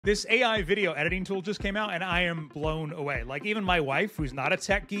This AI video editing tool just came out and I am blown away. Like even my wife, who's not a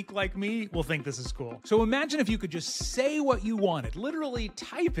tech geek like me, will think this is cool. So imagine if you could just say what you wanted, literally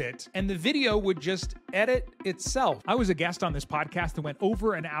type it, and the video would just edit itself. I was a guest on this podcast that went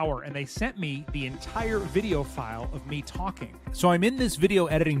over an hour and they sent me the entire video file of me talking. So I'm in this video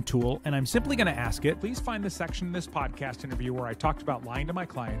editing tool and I'm simply gonna ask it, please find the section in this podcast interview where I talked about lying to my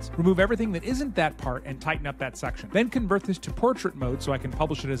clients, remove everything that isn't that part and tighten up that section. Then convert this to portrait mode so I can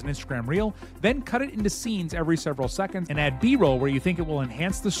publish it as an Instagram reel, then cut it into scenes every several seconds and add B-roll where you think it will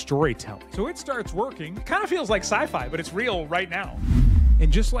enhance the storytelling. So it starts working. It kind of feels like sci-fi, but it's real right now.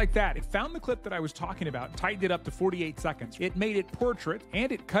 And just like that, it found the clip that I was talking about, tightened it up to 48 seconds. It made it portrait,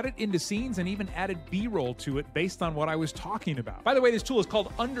 and it cut it into scenes and even added B-roll to it based on what I was talking about. By the way, this tool is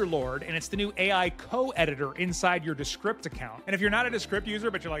called Underlord, and it's the new AI co-editor inside your Descript account. And if you're not a Descript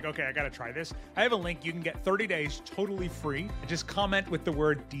user, but you're like, okay, I gotta try this, I have a link. You can get 30 days totally free. And just comment with the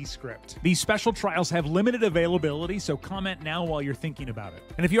word Descript. These special trials have limited availability, so comment now while you're thinking about it.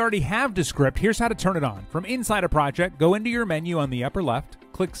 And if you already have Descript, here's how to turn it on. From inside a project, go into your menu on the upper left,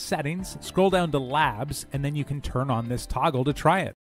 click Settings, scroll down to Labs, and then you can turn on this toggle to try it.